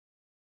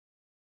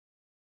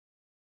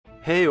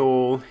Hey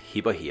all,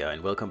 Hipper here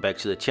and welcome back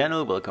to the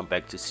channel, welcome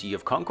back to Sea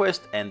of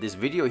Conquest and this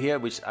video here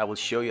which I will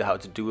show you how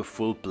to do a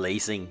full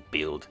blazing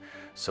build.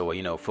 So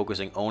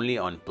focusing only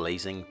on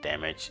blazing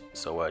damage.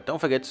 So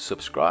don't forget to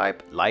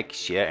subscribe, like,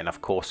 share and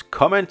of course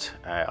comment.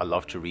 I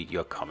love to read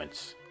your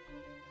comments.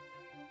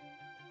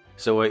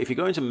 So if you're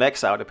going to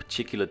max out a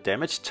particular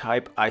damage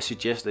type, I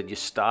suggest that you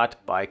start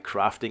by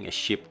crafting a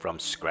ship from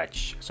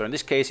scratch. So in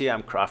this case here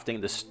I'm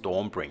crafting the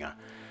Stormbringer.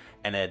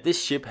 And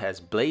this ship has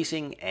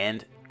blazing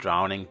and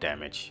drowning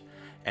damage.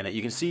 And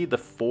you can see the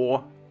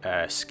four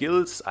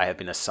skills I have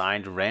been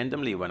assigned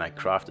randomly when I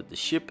crafted the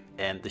ship,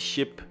 and the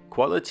ship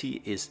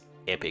quality is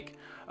epic.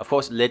 Of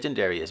course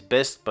legendary is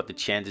best, but the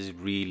chance is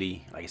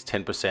really like it's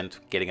 10%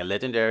 getting a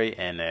legendary,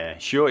 and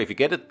sure, if you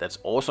get it, that's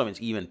awesome, it's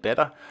even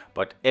better,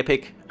 but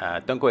epic,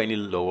 don't go any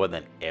lower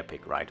than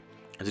epic, right?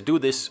 And to do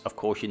this, of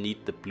course, you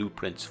need the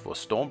blueprints for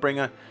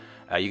Stormbringer.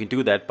 You can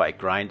do that by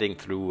grinding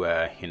through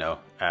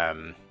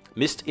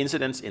missed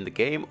incidents in the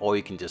game, or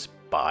you can just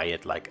buy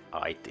it like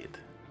I did.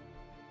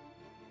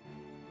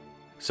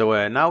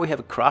 So now we have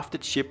a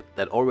crafted ship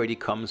that already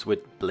comes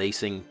with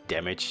blazing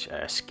damage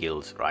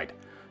skills, right?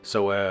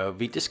 So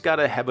we just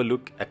gotta have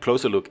a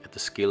closer look at the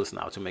skills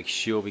now to make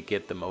sure we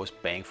get the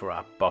most bang for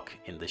our buck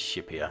in the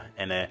ship here.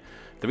 And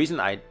the reason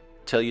I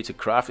tell you to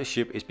craft a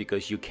ship is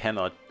because you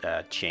cannot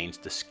change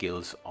the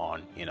skills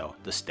on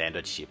the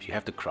standard ships. You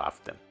have to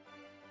craft them.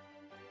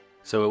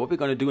 So what we're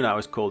going to do now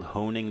is called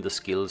honing the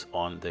skills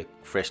on the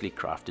freshly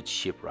crafted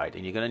ship, right?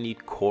 And you're going to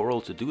need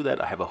coral to do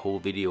that. I have a whole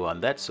video on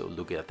that, so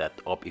look at that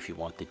up if you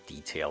want the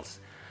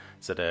details.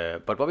 So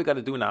but what we got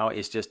to do now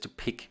is just to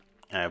pick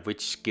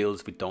which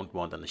skills we don't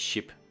want on the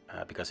ship,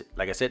 because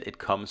like I said, it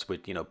comes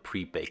with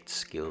pre-baked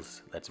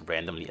skills that's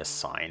randomly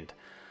assigned.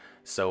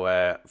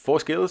 So 4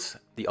 skills,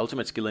 the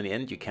ultimate skill in the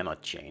end you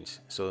cannot change.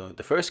 So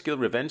the first skill,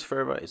 Revenge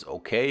Fervor, is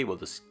okay, we'll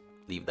just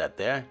leave that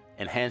there.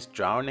 Enhanced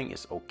Drowning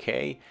is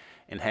okay.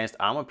 Enhanced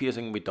Armor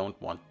Piercing, we don't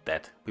want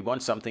that. We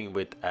want something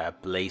with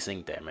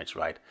blazing damage,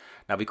 right?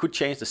 Now we could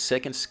change the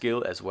second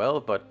skill as well,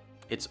 but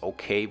it's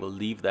okay, we'll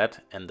leave that,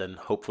 and then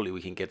hopefully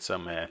we can get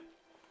some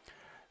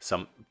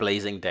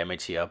blazing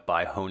damage here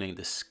by honing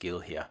the skill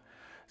here.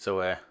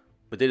 So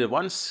we did it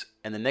once,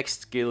 and the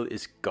next skill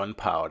is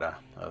Gunpowder.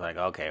 I was like,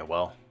 okay,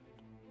 well,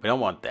 we don't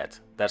want that.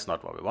 That's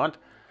not what we want.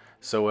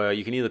 So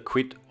you can either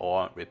quit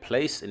or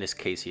replace. In this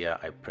case here,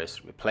 I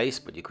press replace,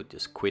 but you could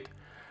just quit.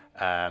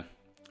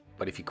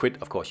 But if you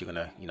quit, of course, you're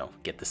gonna,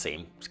 get the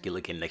same skill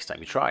again next time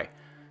you try.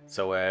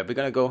 So we're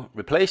gonna go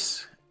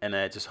replace and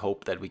just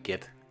hope that we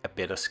get a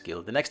better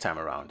skill the next time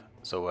around.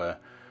 So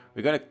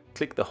we're gonna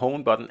click the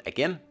hone button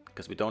again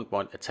because we don't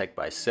want attack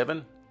by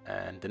 7.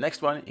 And the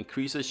next one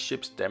increases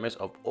ships damage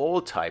of all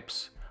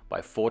types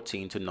by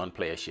 14 to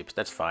non-player ships.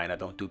 That's fine. I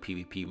don't do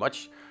PvP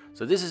much.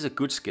 So this is a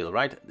good skill,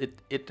 right?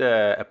 It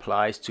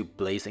applies to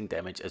blazing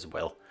damage as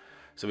well.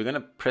 So we're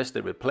gonna press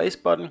the replace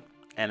button.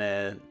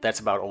 And that's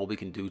about all we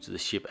can do to the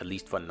ship, at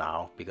least for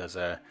now, because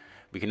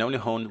we can only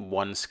hone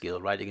one skill,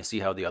 right? You can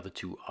see how the other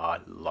 2 are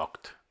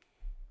locked.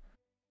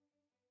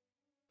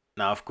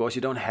 Now, of course,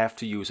 you don't have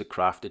to use a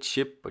crafted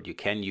ship, but you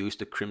can use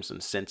the Crimson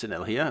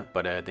Sentinel here.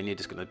 But then you're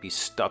just going to be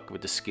stuck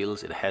with the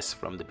skills it has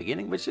from the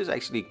beginning, which is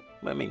actually,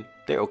 I mean,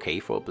 they're okay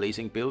for a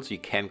blazing build, so you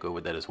can go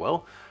with that as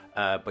well.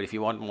 But if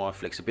you want more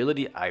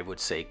flexibility, I would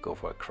say go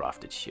for a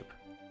crafted ship.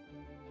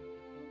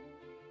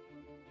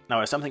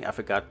 Now, something I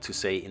forgot to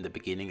say in the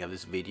beginning of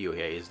this video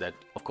here is that,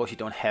 of course, you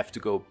don't have to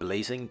go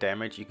blazing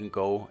damage. You can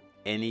go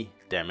any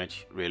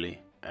damage,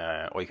 really.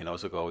 Or you can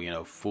also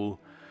go, full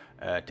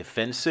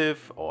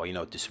defensive or,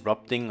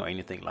 disrupting or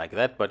anything like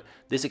that. But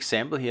this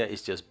example here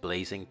is just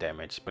blazing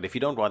damage. But if you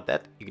don't want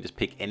that, you can just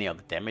pick any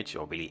other damage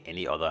or really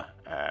any other,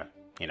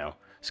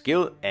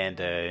 skill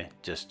and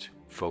just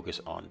focus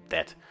on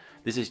that.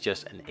 This is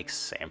just an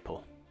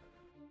example.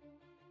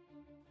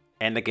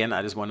 And again,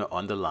 I just want to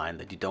underline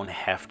that you don't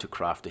have to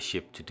craft a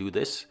ship to do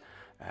this.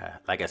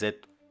 Like I said,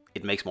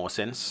 it makes more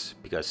sense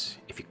because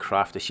if you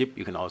craft a ship,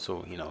 you can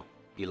also,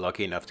 be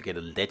lucky enough to get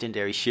a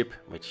legendary ship,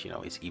 which,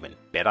 is even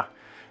better.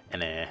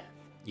 And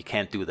you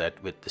can't do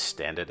that with the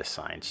standard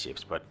assigned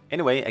ships. But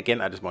anyway, again,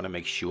 I just want to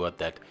make sure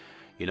that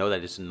you know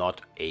that it's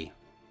not a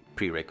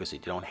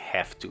prerequisite. You don't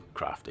have to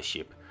craft a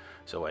ship.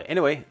 So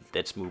anyway,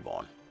 let's move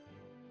on.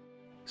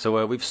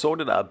 So we've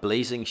sorted our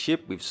blazing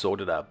ship, we've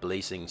sorted our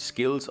blazing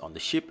skills on the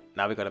ship.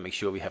 Now we got to make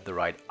sure we have the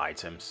right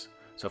items.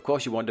 So of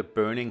course you want a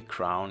burning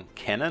crown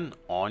cannon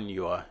on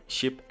your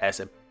ship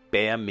as a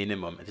bare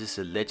minimum. This is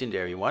a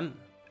legendary one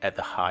at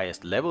the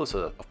highest level,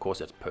 so of course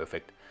that's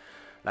perfect.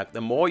 Like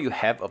the more you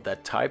have of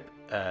that type,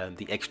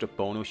 the extra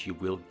bonus you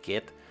will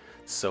get.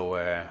 So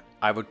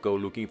I would go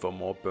looking for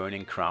more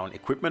burning crown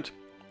equipment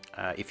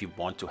if you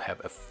want to have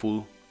a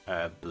full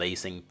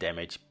blazing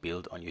damage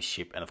build on your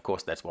ship, and of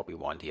course that's what we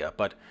want here.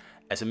 But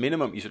as a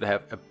minimum you should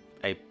have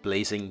a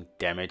blazing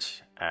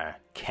damage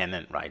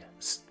cannon, right?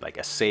 Like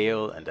a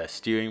sail and a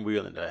steering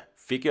wheel and a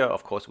figure,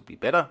 of course, would be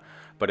better,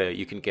 but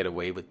you can get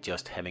away with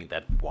just having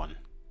that one.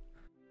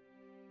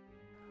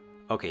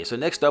 Okay, so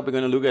next up we're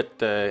going to look at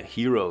the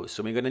heroes.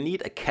 So we're going to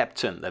need a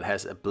captain that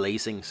has a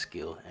blazing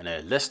skill,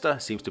 and Lester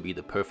seems to be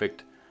the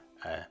perfect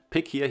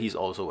pick here. He's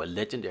also a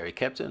legendary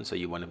captain, so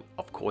you want to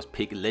of course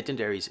pick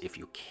legendaries if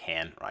you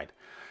can, right?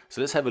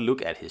 So let's have a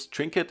look at his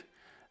trinket.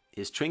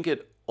 His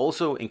trinket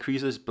also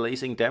increases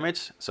blazing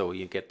damage, so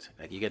you get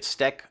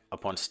stack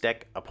upon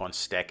stack upon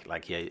stack.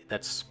 Like here,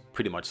 that's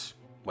pretty much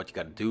what you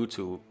got to do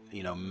to,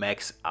 you know,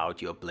 max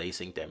out your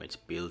blazing damage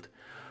build.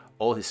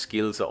 All his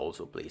skills are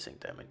also blazing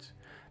damage.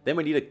 Then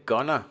we need a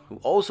gunner who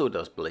also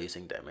does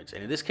blazing damage,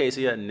 and in this case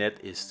here, Ned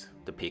is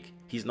the pick.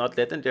 He's not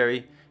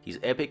legendary, he's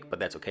epic, but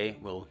that's okay,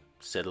 we'll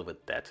settle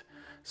with that.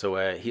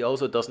 So he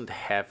also doesn't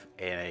have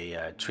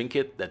a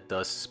trinket that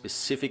does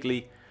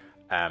specifically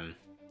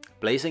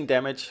blazing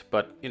damage,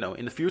 but you know,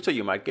 in the future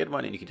you might get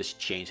one and you can just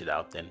change it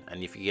out then.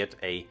 And if you get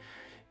a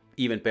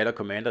even better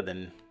commander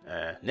than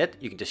Ned,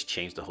 you can just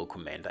change the whole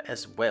commander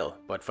as well.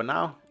 But for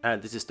now,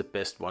 this is the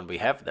best one we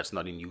have that's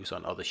not in use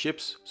on other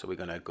ships, so we're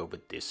gonna go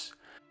with this.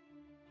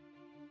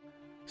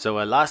 So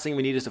last thing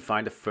we need is to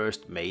find a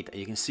first mate. And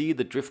you can see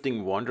the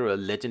Drifting Wanderer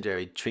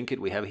legendary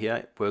trinket we have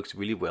here works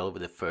really well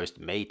with the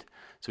first mate.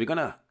 So we're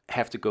gonna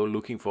have to go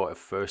looking for a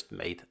first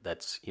mate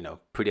that's, you know,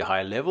 pretty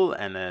high level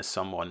and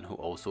someone who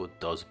also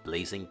does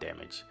blazing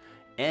damage.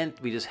 And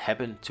we just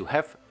happen to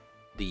have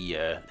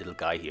the little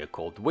guy here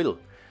called Will.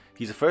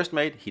 He's a first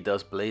mate, he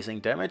does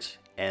blazing damage,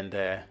 and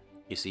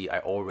you see I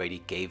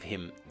already gave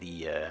him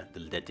the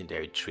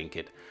legendary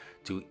trinket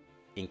to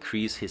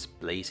increase his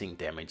blazing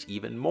damage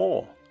even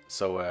more.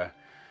 So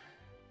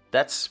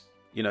that's,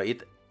 you know,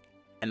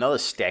 another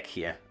stack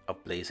here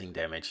of blazing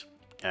damage.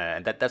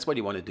 And that's what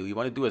you want to do. You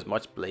want to do as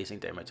much blazing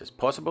damage as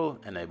possible,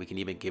 and we can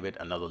even give it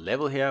another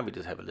level here. We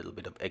just have a little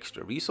bit of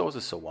extra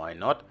resources, so why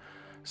not?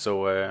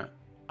 So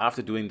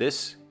after doing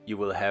this, you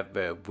will have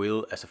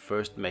Will as a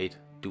first mate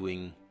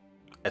doing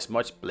as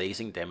much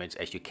blazing damage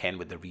as you can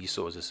with the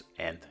resources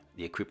and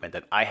the equipment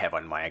that I have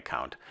on my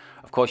account.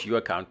 Of course, your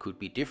account could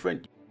be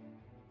different.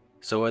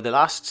 So the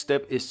last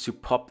step is to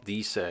pop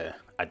these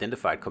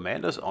identified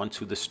commanders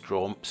onto the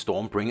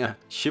Stormbringer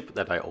ship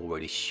that I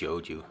already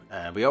showed you.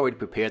 We already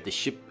prepared the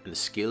ship and the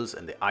skills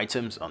and the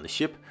items on the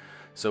ship.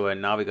 So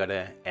now we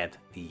gotta add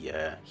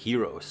the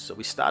heroes. So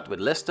we start with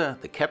Lester,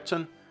 the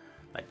captain.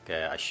 Like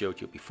I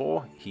showed you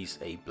before, he's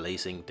a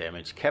blazing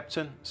damage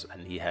captain,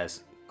 and he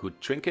has good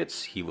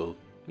trinkets. He will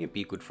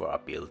be good for our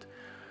build.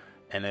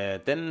 And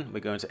then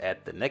we're going to add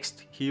the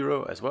next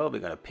hero as well.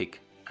 We're gonna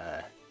pick,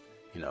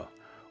 you know,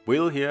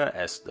 Will here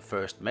as the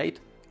first mate,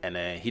 and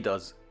he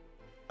does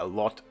a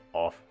lot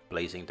of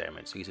blazing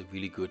damage, so he's a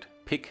really good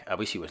pick. I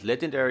wish he was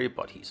legendary,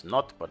 but he's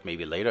not, but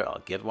maybe later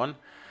I'll get one.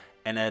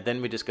 And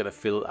then we just gotta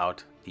fill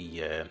out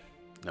the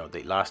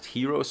the last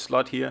hero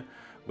slot here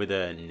with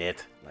a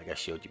Ned, like I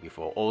showed you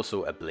before,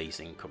 also a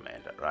blazing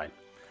commander, right?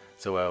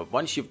 So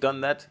once you've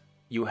done that,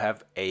 you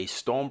have a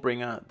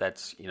Stormbringer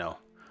that's, you know,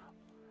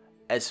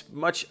 as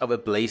much of a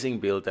blazing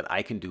build that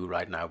I can do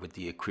right now with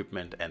the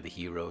equipment and the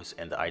heroes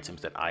and the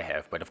items that I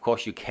have. But of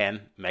course you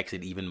can max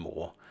it even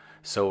more.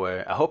 So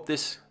I hope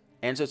this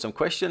answered some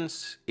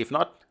questions. If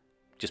not,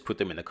 just put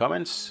them in the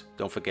comments.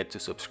 Don't forget to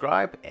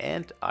subscribe,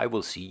 and I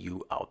will see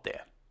you out there.